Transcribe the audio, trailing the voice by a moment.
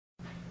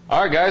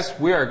All right, guys,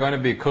 we are going to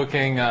be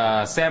cooking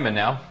salmon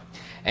now,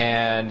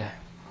 and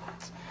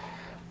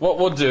what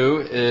we'll do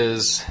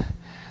is,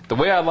 the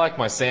way I like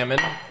my salmon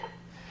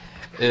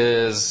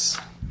is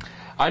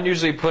I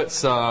usually put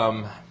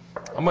some,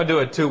 I'm going to do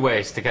it two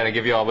ways to kind of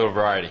give you all a little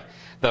variety.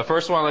 The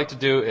first one I like to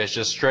do is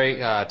just straight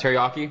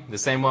teriyaki, the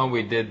same one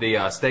we did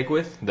the steak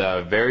with,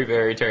 the very,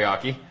 very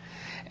teriyaki.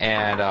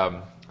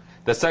 And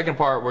the second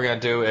part we're going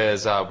to do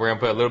is we're going to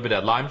put a little bit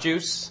of lime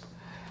juice.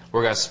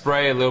 We're going to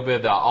spray a little bit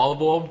of the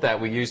olive oil that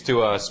we used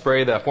to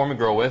spray the foreman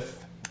grill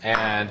with.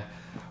 And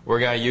we're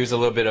going to use a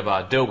little bit of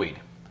dillweed.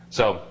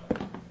 So,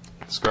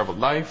 let's grab a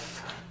knife.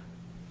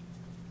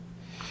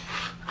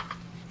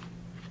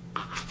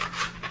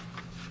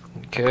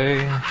 Okay,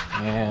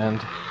 and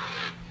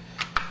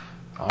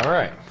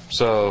alright,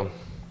 so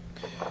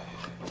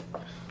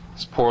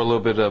let's pour a little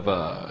bit of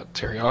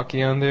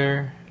teriyaki on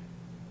there.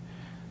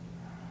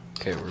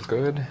 Okay, we're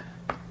good.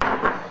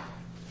 I'm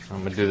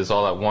going to do this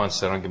all at once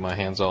so I don't get my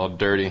hands all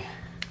dirty.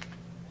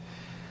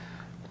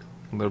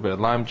 A little bit of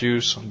lime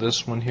juice on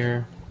this one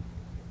here.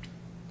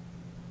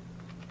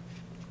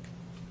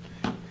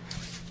 Let's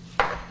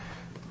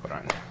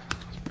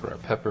put our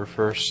pepper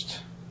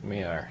first.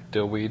 Our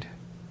dillweed.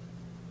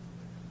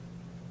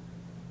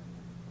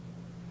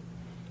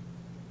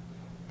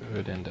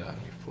 Good, and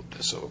you flip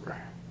this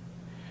over.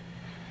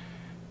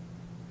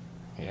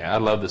 Yeah, I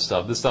love this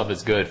stuff. This stuff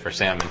is good for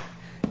salmon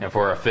and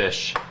for a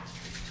fish.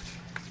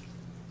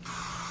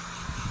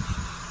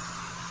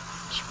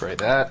 Spray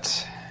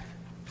that.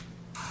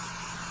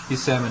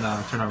 These salmon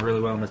turn out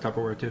really well in the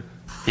Tupperware too.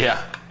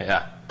 Yeah,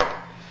 yeah.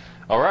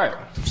 All right,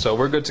 so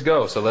we're good to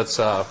go. So let's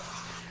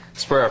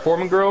spray our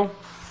foreman grill.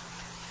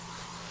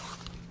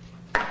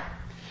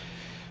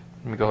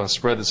 Let me go ahead and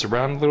spread this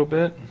around a little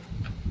bit.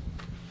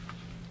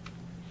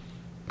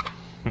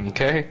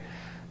 Okay,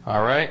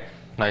 all right,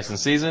 nice and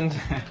seasoned.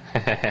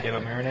 Get a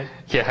marinade?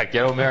 Yeah,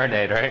 get a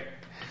marinade, right?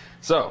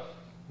 So,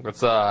 let's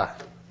throw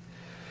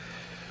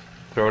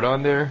it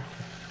on there.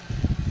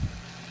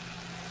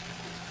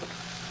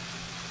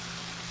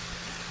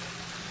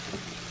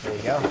 There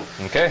you go.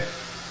 Okay.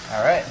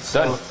 All right.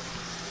 Done.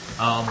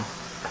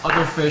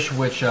 Other fish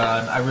which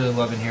I really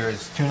love in here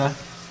is tuna.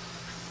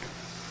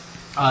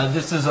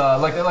 This is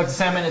like the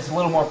salmon. It's a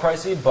little more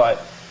pricey,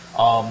 but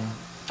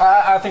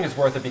I think it's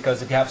worth it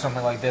because if you have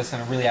something like this,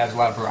 then it really adds a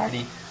lot of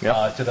variety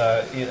to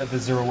the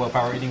zero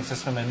willpower eating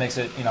system and makes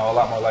it a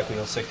lot more likely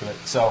you'll stick to it.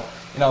 So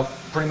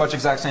pretty much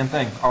exact same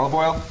thing. Olive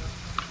oil.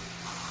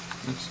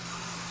 Oops.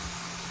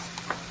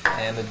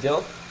 And the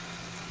dill.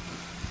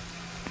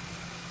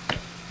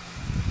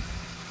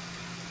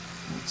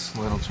 It's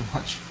a little too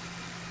much.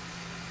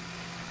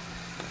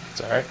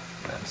 It's all right.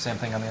 And same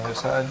thing on the other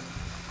side.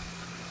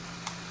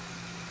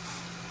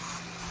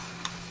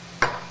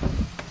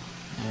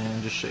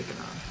 And just shake it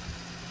on.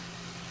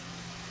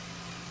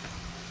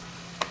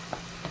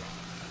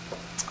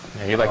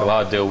 Yeah, you like a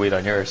lot of dillweed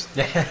on yours.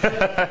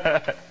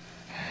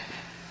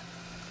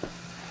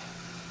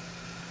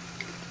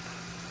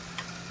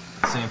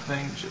 Same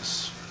thing,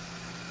 just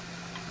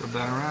rub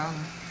that around.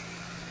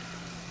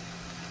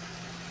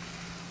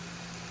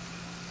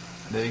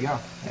 There you go.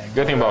 Yeah,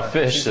 good thing about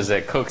fish is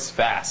it cooks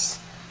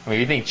fast. I mean,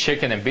 you think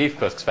chicken and beef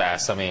cooks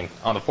fast. I mean,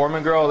 on the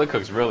foreman grill, it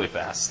cooks really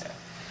fast.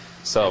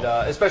 So, and,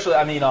 especially,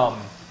 I mean,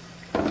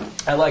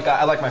 I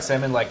like my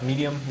salmon like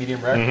medium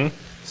rare. Mm-hmm.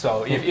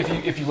 So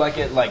if you like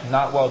it like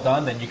not well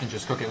done, then you can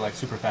just cook it like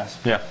super fast.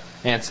 Yeah,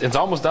 and it's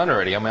almost done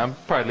already. I mean, I'm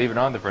probably leaving it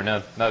on there for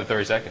another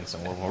 30 seconds, so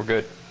we're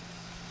good.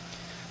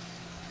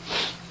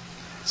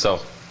 So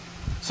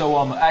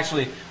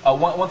actually,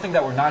 one thing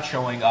that we're not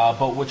showing,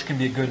 but which can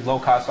be a good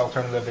low-cost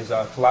alternative is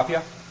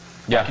tilapia.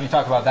 Yeah. Can you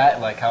talk about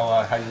that? Like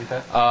how you eat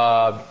that?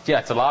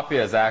 Yeah,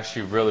 tilapia is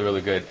actually really,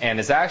 really good, and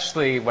it's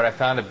actually what I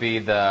found to be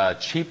the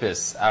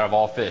cheapest out of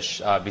all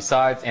fish.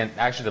 Besides, and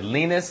actually the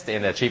leanest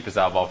and the cheapest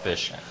out of all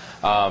fish.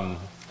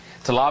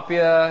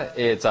 Tilapia,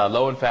 it's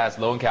low in fats,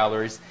 low in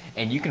calories,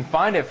 and you can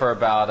find it for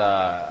about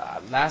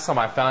last time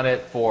I found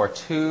it for about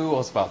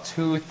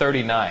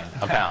 $2.39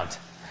 a pound.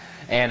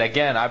 And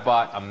again, I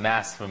bought a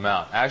massive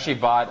amount. I actually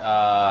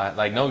bought,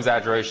 like no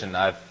exaggeration,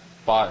 I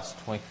bought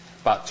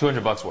about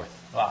 $200 worth.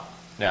 Wow.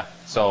 Yeah.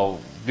 So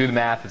do the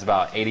math. It's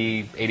about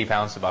 80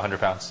 pounds to about 100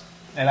 pounds.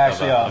 And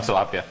actually, of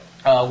tilapia.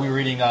 We were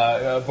eating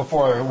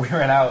before we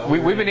ran out.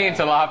 We've been eating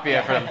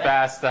tilapia for the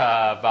past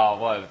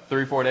about what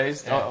 3-4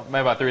 days? Yeah. Oh,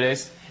 maybe about 3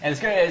 days. And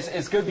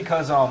it's good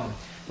because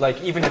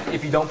like even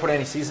if you don't put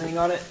any seasoning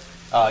on it,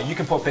 you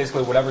can put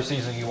basically whatever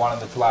seasoning you want on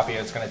the tilapia.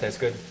 It's going to taste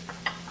good.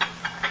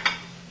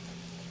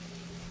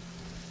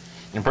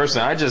 And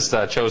personally, I just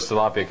chose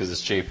tilapia because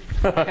it's cheap.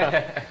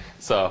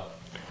 So,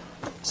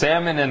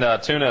 salmon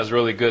and tuna is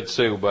really good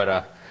too,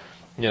 but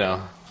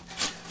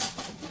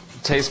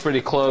tastes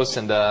pretty close.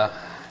 And the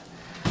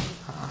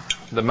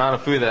amount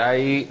of food that I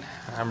eat,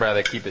 I'd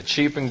rather keep it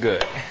cheap and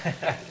good.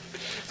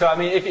 So I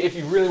mean, if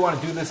you really want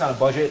to do this on a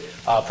budget,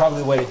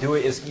 probably the way to do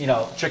it is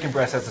chicken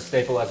breast as a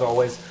staple as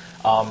always,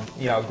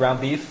 ground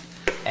beef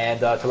and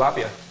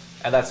tilapia,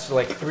 and that's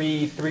like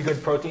three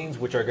good proteins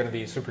which are going to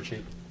be super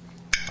cheap.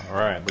 All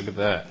right, look at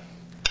that.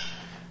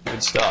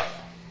 Good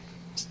stuff.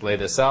 Let's lay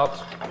this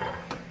out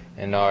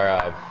in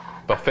our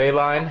buffet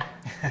line.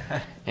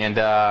 And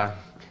yeah,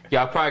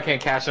 I probably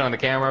can't catch it on the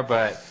camera,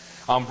 but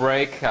on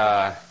break,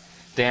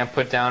 Dan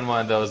put down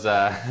one of those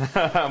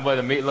one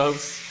of the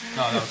meatloaves.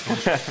 No, that was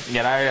cool.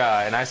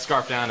 Yeah, and I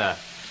scarfed down a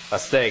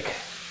steak.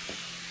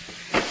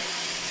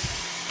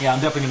 Yeah, I'm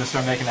definitely going to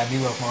start making that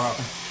meatloaf more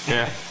often.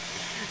 Yeah.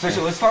 So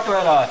actually, let's talk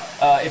about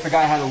if a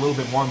guy had a little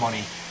bit more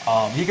money,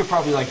 he could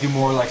probably like do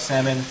more like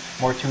salmon,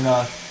 more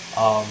tuna,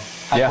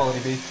 high quality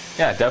beef.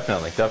 Yeah,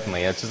 definitely.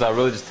 It's just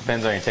really just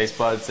depends on your taste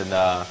buds, and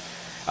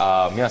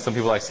yeah, some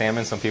people like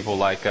salmon, some people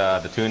like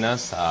the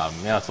tunas.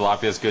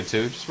 Tilapia is good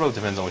too. Just really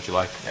depends on what you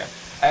like. Yeah.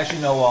 I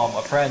actually know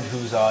a friend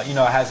who's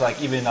has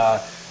like even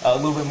a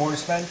little bit more to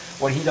spend.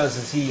 What he does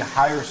is he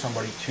hires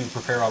somebody to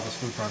prepare all this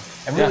food for him.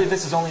 And really,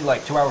 this is only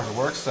like 2 hours of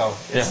work, so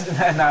it's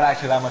not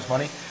actually that much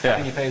money. Yeah. I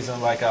think he pays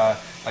them like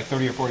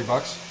 $30 or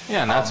 $40.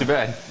 Yeah, not too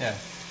bad. Yeah.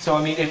 So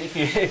I mean, if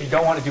you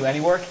don't want to do any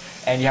work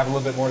and you have a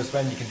little bit more to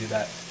spend, you can do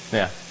that.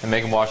 Yeah, and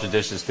make them wash the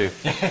dishes too.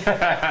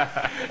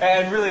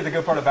 And really, the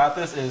good part about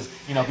this is,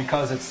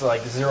 because it's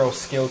like zero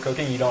skill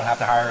cooking, you don't have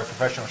to hire a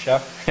professional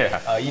chef.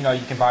 Yeah. You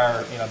can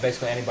hire,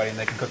 basically anybody, and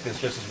they can cook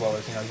this just as well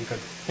as you could.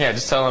 Yeah,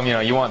 just tell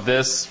them you want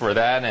this for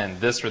that and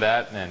this for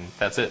that, and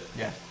that's it.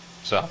 Yeah.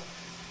 So.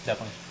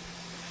 Definitely.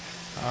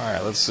 All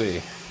right, let's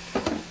see.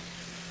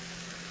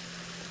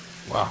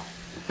 Wow,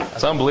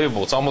 it's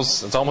unbelievable. It's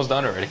almost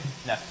done already.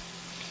 Yeah.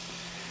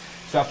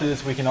 So after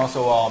this, we can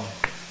also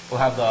we'll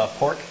have the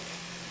pork.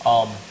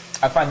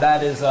 I find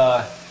that is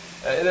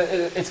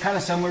it's kind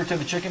of similar to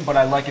the chicken, but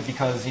I like it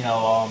because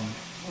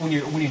when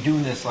you're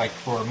doing this like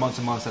for months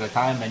and months at a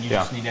time, then you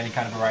just need any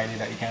kind of variety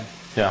that you can.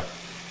 Yeah,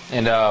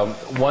 and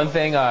one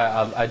thing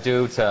I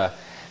do to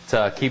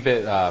keep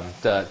it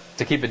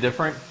to keep it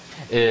different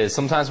is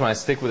sometimes when I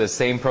stick with the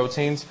same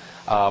proteins,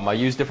 I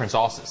use different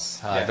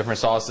sauces. Different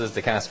sauces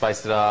to kind of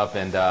spice it up,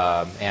 and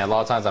a lot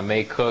of times I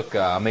may cook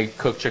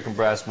chicken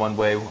breast one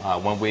way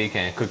one week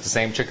and cook the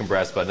same chicken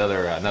breast but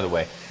another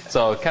way.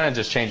 So kind of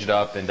just change it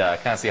up and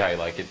kind of see how you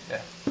like it.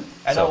 Yeah.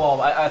 I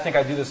know. I think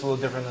I do this a little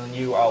different than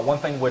you. One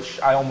thing which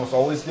I almost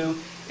always do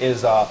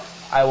is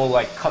I will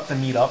like cut the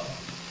meat up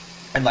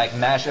and like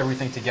mash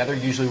everything together,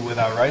 usually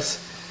without rice,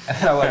 and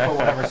then I'll like put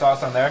whatever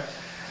sauce on there.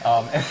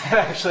 And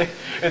actually,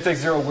 it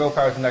takes zero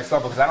willpower to the next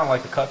level because I don't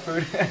like to cut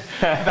food.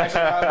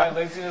 Actually, my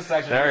laziness is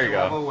actually there you go.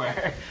 Level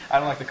where I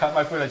don't like to cut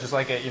my food. I just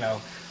like it,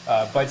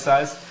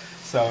 bite-sized.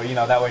 So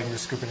that way you can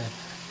just scoop it in.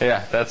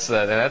 Yeah, that's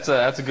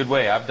a good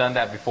way. I've done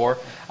that before.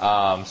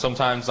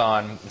 Sometimes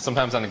on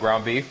the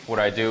ground beef, what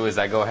I do is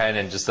I go ahead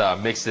and just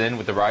mix it in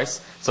with the rice.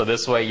 So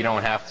this way you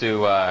don't have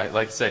to,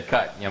 like I said,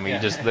 cut. You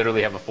just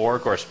literally have a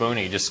fork or a spoon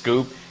and you just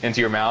scoop into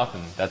your mouth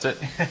and that's it.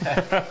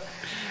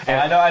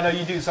 And I know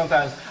you do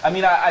sometimes. I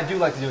mean, I do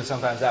like to do it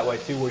sometimes that way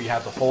too, where you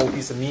have the whole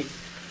piece of meat,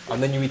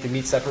 and then you eat the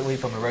meat separately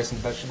from the rice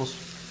and the vegetables.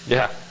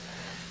 Yeah,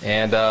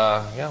 and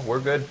yeah, we're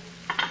good.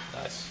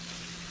 Nice.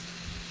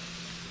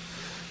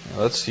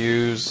 Let's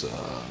use.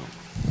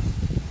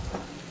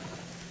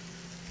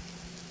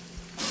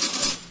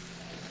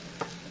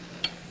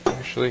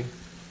 Actually,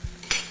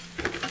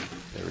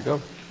 there we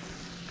go.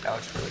 That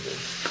looks really good.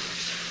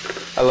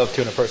 I love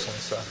tuna personally,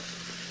 so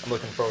I'm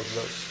looking forward to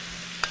those.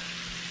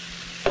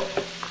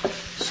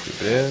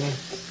 Scoop it in.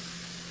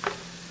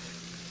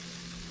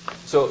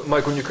 So,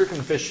 Mike, when you're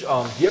cooking fish, do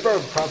you ever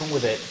have a problem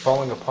with it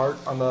falling apart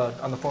on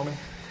the foreman?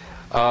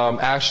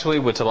 Actually,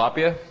 with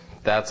tilapia,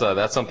 that's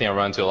something I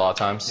run into a lot of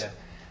times. Yeah.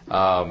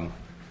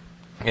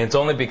 And it's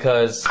only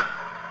because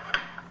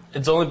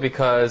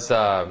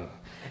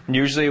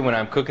usually when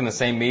I'm cooking the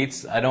same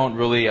meats, I don't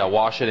really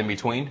wash it in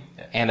between.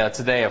 Yeah. And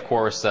today, of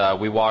course,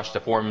 we wash the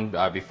foreman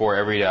before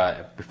every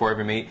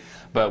meat.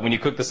 But when you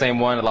cook the same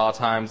one, a lot of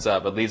times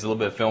it leaves a little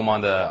bit of film on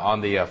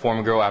the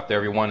foreman grill after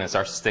every one, and it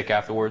starts to stick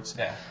afterwards.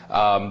 Yeah.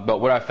 But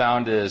what I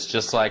found is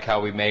just like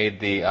how we made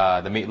the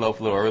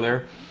meatloaf a little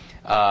earlier.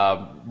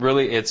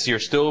 Really, you're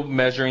still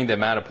measuring the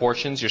amount of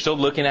portions. You're still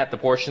looking at the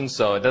portions,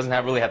 so it doesn't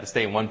really have to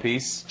stay in one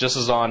piece. Just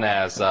as long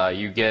as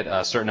you get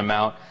a certain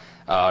amount,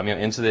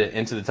 into the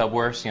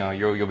Tupperwares,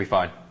 you'll be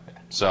fine.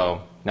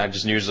 So I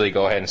just usually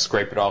go ahead and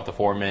scrape it off the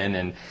foreman,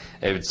 and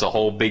it's a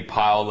whole big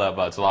pile of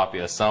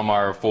tilapia. Some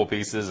are full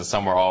pieces, and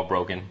some are all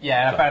broken.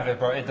 Yeah, and I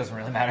find it doesn't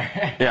really matter.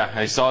 Yeah,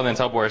 I saw it in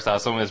Tupperware style.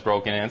 Some of it's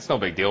broken, and it's no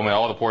big deal. I mean,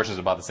 all the portions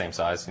are about the same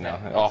size.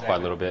 Off by a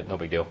little bit, no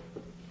big deal.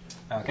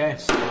 Okay,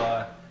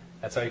 so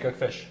that's how you cook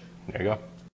fish. There you go.